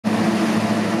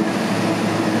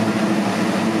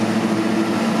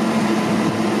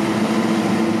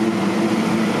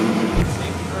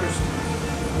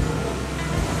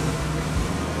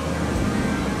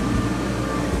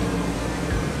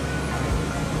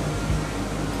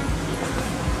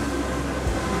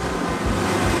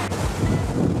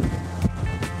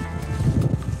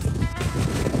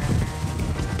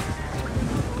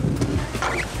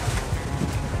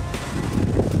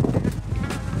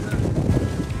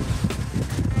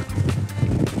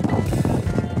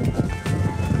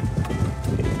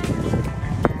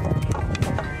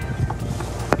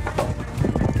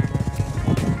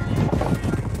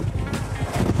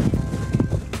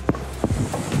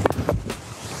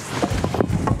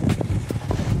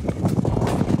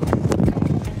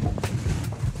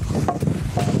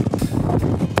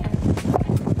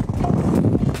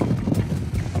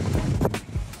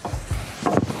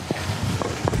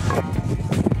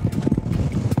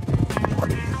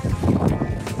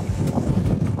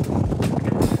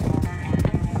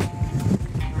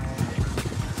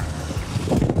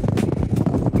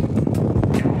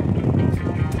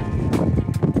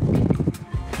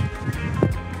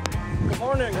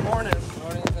morning. Good morning.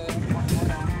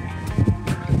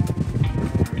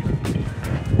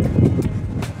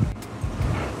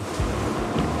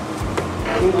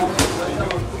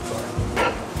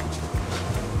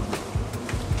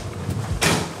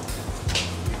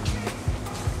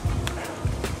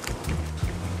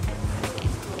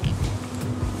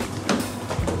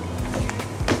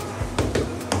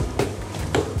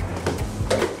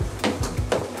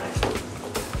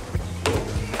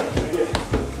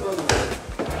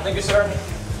 Thank you, sir.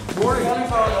 Good morning. Good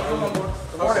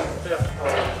morning.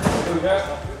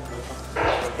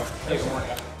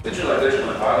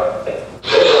 Vigilant pilot.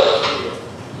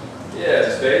 Yeah, is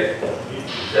this Dave? Yes,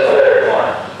 sir.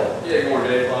 Yeah, good morning,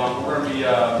 Dave. We're going to be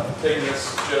taking this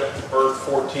ship to berth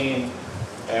 14,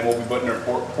 and we'll be putting her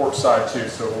port side too,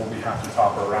 so we'll be having to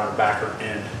top her around back or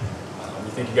end.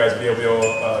 You think you guys will be able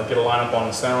to get a lineup on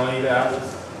the center lead after?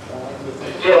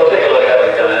 Yeah, we'll take a look at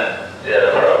it come in. Yeah,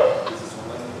 no problem.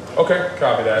 Okay,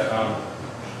 copy that.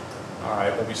 All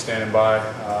right, we'll be standing by.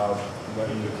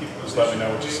 Just let me know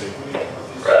what you see.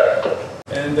 Right.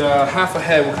 And half a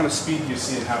head, what kind of speed do you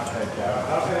see in half a head, Cap?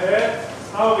 Half a head.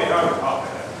 Now we have half a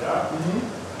head,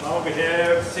 yeah? Now we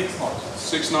have 6 knots.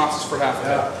 6 knots is for half a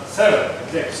head? Yeah. 7,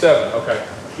 exactly. 7, okay.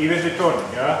 Even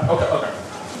returning, yeah? Okay.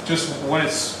 Just when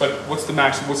it's, but what's the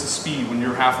maximum, what's the speed when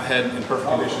you're half a head in perfect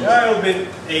conditions? Yeah, it'll be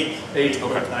 8. 8,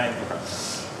 okay. 9. Okay.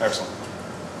 Excellent.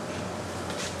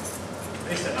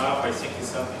 Listen up, I think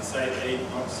it's inside 8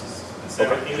 knots.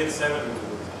 7, Okay. even 7 will do it.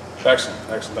 Excellent,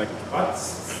 thank you. But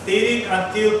steering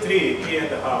until 3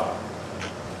 and a half.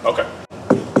 Okay.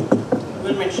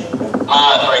 We'll mention. Franco.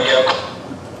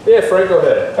 Yeah, Frank, go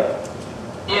ahead.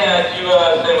 Yeah, did you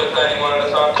say what time you wanted to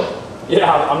talk?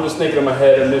 Yeah, I'm just thinking in my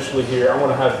head initially here, I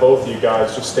want to have both of you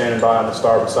guys just standing by on the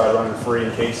starboard side running free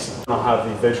in case I don't have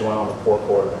the vigilant on the port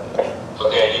quarter.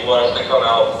 Okay, you want us to come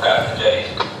out past the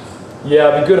jetties? Yeah,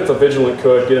 it'd be good if the vigilant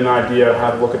could get an idea,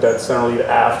 have a look at that center lead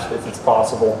aft if it's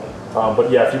possible. But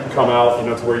yeah, if you can come out,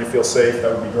 to where you feel safe,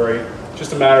 that would be great.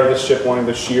 Just a matter of this ship wanting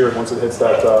to shear once it hits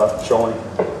that shoaling.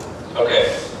 Okay,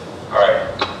 all right.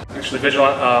 Actually,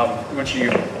 vigilant, once you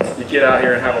get out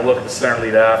here and have a look at the center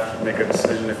lead aft, make a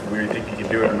decision if you think you can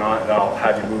do it or not, and I'll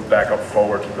have you move back up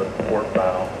forward to the port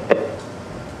bow.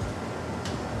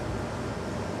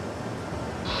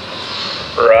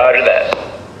 Roger that.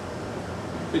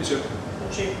 Good ship.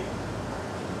 Cheap.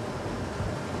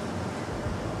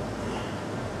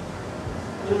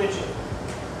 We'll mention.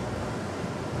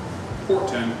 Port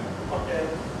 10. Okay.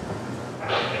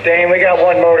 Dane, we got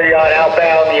one motor yacht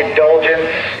outbound, the Indulgence.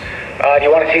 Do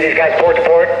you want to see these guys port to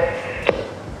port?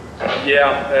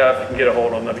 Yeah, if you can get a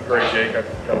hold of them, that'd be great, Jake. I've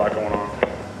got a lot going on.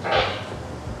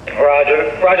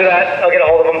 Roger that. I'll get a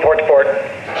hold of them port to port.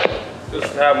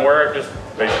 Just have them wear it, just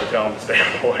basically tell them to stay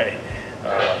out of the way.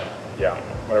 Yeah,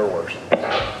 whatever works.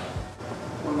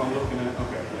 What am I looking at?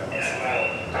 Okay, yeah.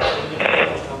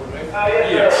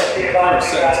 Yes, 30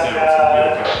 seconds down, so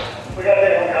it'll be okay. We got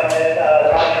this one coming in,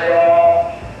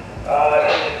 Montreal. You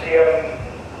can see them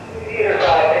either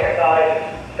side, pick a side,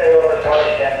 stay over as far as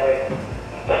you can, please.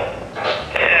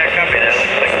 Yeah, copy that.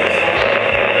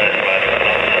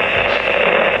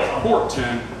 Port 10.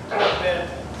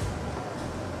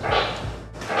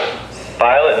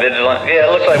 Pilot, vigilant. Yeah,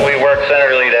 it looks like we work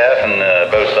center lead aft and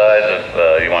both sides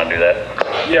if you want to do that.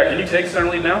 Yeah, can you take center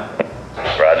lead now?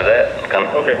 Roger that. Come.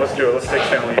 Okay, let's do it. Let's take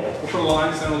center lead. We'll put a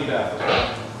line center lead aft.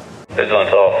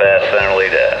 Vigilant's all fast, center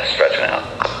lead stretching out.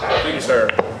 Thank you, sir.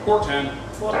 Port 10.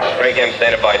 Break him,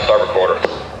 standing by starboard quarter.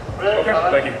 Okay,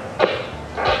 thank you.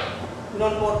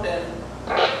 Non-port 10.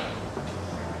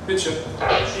 Good ship.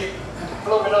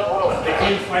 They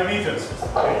came 5 meters.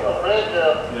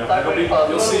 Yeah,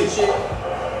 you'll see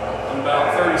in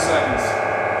about 30 seconds.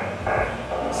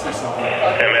 You'll see something.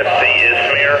 MSC is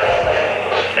smear.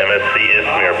 MSC is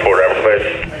smear. Port average.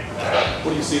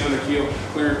 What do you see under keel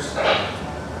clearance?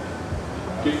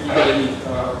 You got any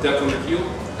depth under keel?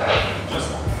 Just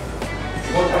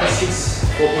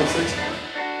 4.6. 4.6.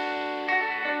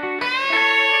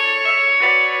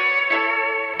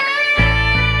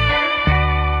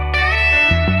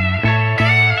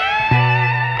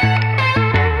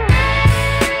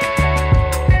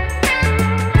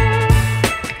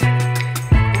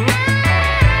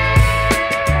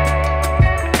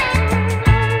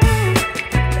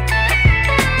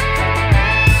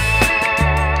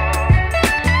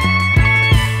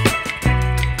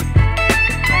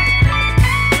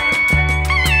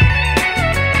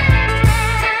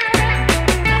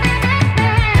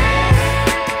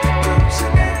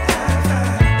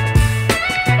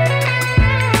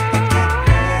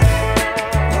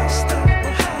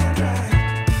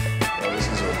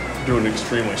 Doing an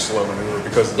extremely slow maneuver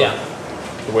because of the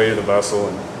the weight of the vessel,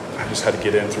 and I just had to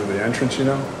get in through the entrance, you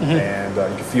know, and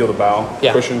you can feel the bow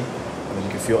pushing, and then you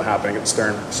can feel it happening at the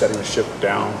stern, setting the ship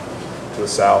down to the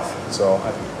south. So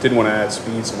I didn't want to add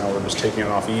speed, so now we're just taking it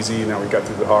off easy. Now we got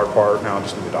through the hard part, now I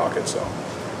just need to dock it. So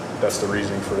that's the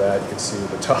reasoning for that. You can see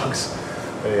the tugs,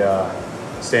 they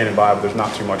standing by, but there's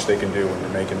not too much they can do when you're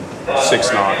making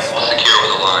 6 knots. Secure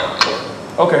with the line.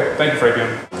 Okay, thank you, Frankie.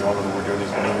 Normally when we're doing these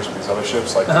maneuvers with these other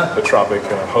ships, like the Tropic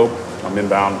Hope, I'm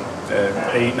inbound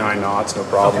at 8, 9 knots, no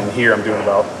problem. And here I'm doing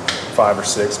about 5 or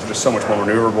 6. They're just so much more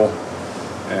maneuverable,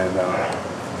 and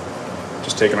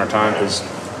just taking our time because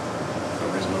no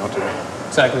reason not to.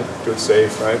 Exactly. Do it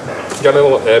safe, right? You got a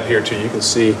little ebb here too. You can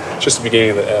see just the beginning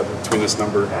of the ebb between this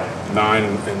number 9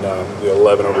 and the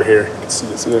 11 over here. You can see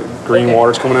the green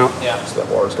water's coming out. Yeah. So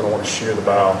that water's going to want to shear the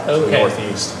bow to the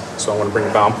northeast. So I want to bring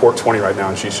the bow in port 20 right now,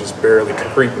 and she's just barely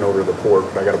creeping over to the port.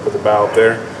 But I got to put the bow up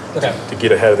there to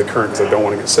get ahead of the current because I don't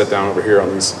want to get set down over here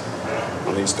on these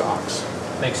docks.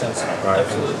 Makes sense. Right.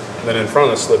 Absolutely. And then in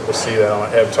front of the slip, we'll see that on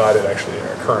an ebb tide, it actually,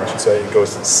 or current, I should say, it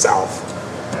goes to the south.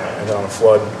 And then on a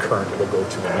flood current, it'll go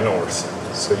to the north.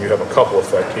 So you have a couple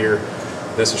effect here.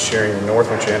 This is shearing you north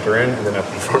once you enter in, and then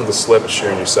up in front of the slip, it's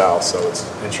shearing you south. So it's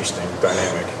interesting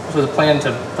dynamic. So the plan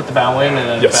to put the bow in and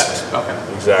then Yes. back.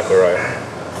 Okay. Exactly right.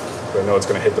 But I know it's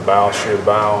going to hit the bow, shear the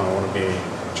bow, and I want to be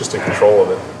just in control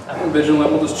of it. I'm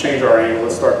vigilant. We'll just change our angle.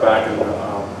 Let's start back and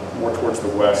more towards the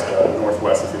west,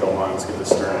 northwest, if you don't mind. Let's get the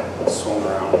stern swung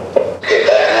around. Okay,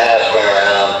 back and a half, swing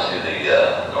around to the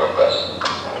northwest.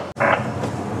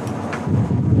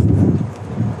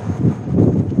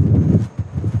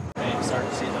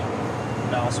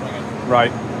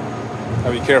 Right.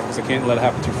 Gotta be careful because I can't let it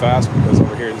happen too fast because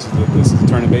over here, this is the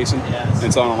turning basin. And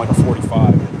it's on like a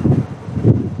 45.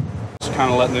 Just kind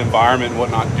of letting the environment and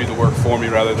whatnot do the work for me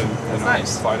rather than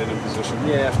fight it in position.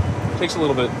 Yeah. It takes a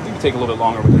little bit, it can take a little bit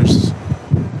longer, but there's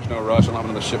no rush. I don't have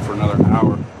another ship for another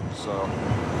hour. So.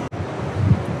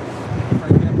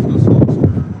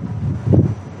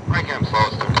 Right cam slow.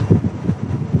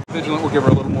 Vigilant, we'll give her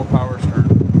a little more power stern.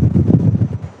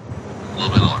 A little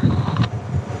bit lower.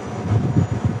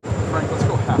 Frank, let's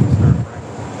go half a stern, Frank.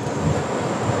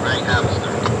 Right, half a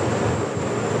stern.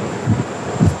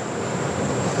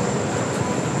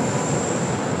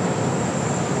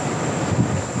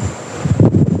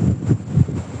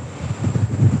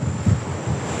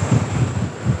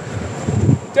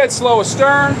 Dead slow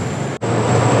astern.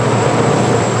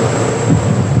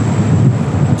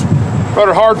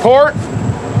 Rudder hard port.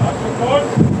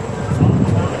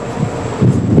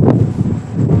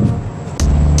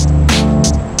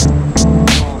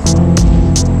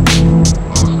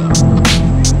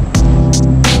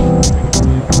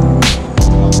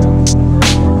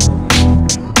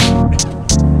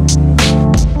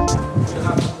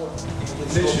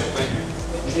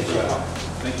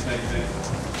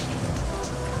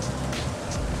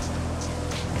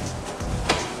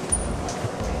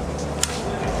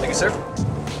 Thank you, sir.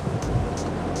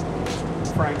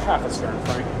 Frank, half a stern,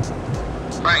 Frank.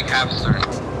 Right, half a stern.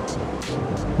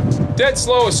 Dead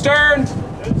slow astern.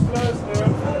 Dead slow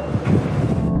astern.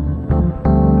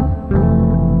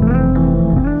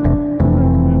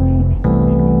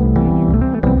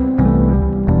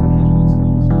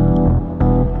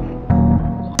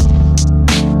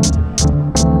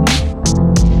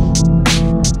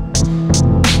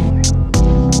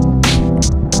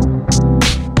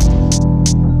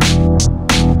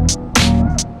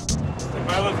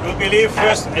 Leave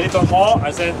first a little more,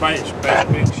 and then my ship.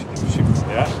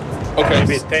 Yeah. Okay.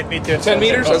 Maybe 10 meters. 10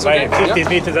 meters. That's okay. 15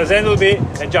 meters, and then we'll be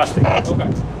adjusting.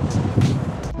 Okay.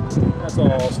 That's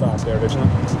all. I'll stop there, Vigilant.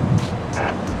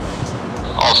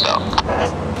 All stop.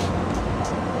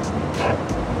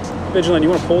 Vigilant, you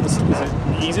want to pull this? Is it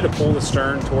easy to pull the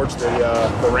stern towards the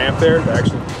ramp there? To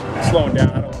actually slowing down.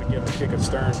 I don't want to give a kick of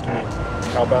stern. Can you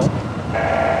help out?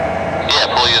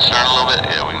 Yeah, pull you astern a little bit.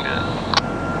 Yeah, we can do it.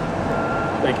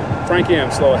 Thank you. Frankie M,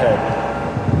 slow ahead.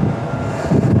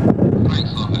 Right,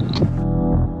 slow ahead.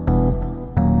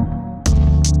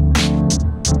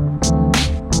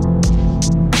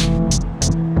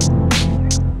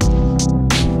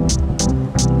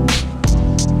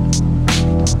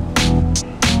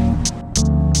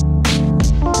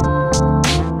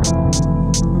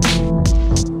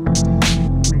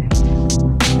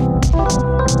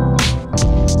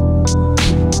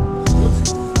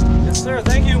 Yes, sir.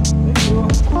 Thank you. Thank you.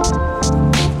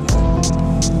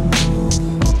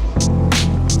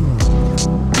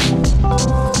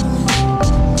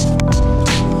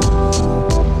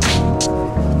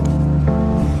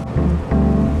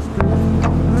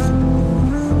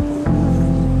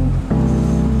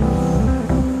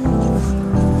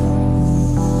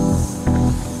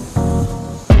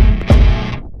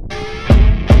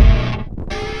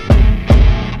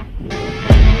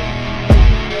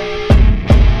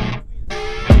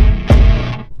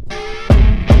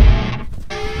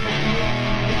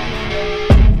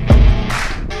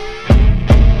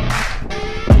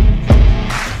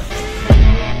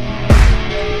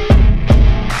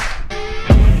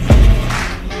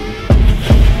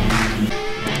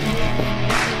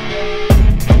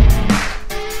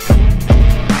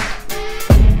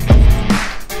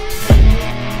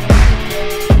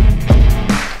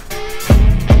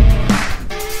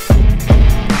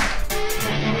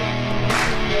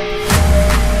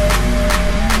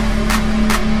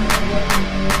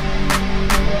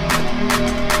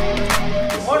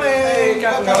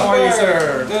 Captain. How are you,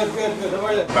 sir? Good, good, good. How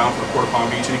are you? Bound for Port Palm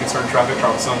Beach. Any concerned traffic?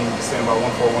 Charlie Sun, stand by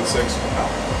 1416. Out.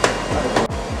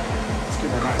 Let's give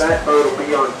her a nice. That boat will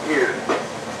be on pier.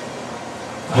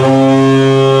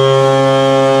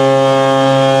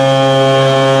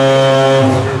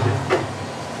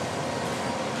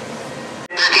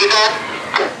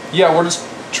 Yeah, we're just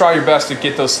try your best to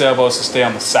get those sailboats to stay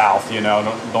on the south. You know,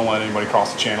 don't let anybody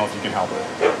cross the channel if you can help it.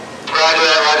 Roger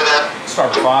that, roger that.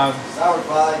 Starboard 5. Starboard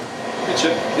 5. Good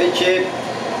ship. Big ship.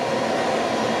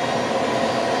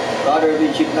 Roger,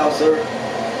 big ship now, sir.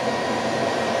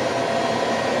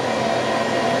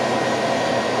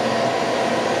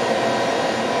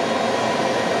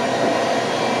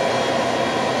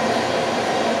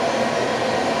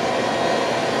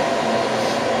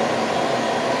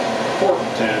 Port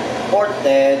 10. Port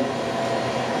 10.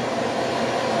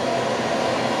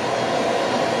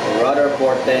 Rudder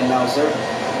port 10 now, sir.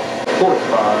 Port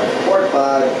 5. Port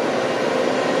 5.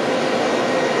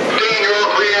 Dane, you're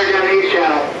all clear, got an east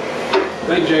channel.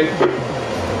 Thank you, Jake.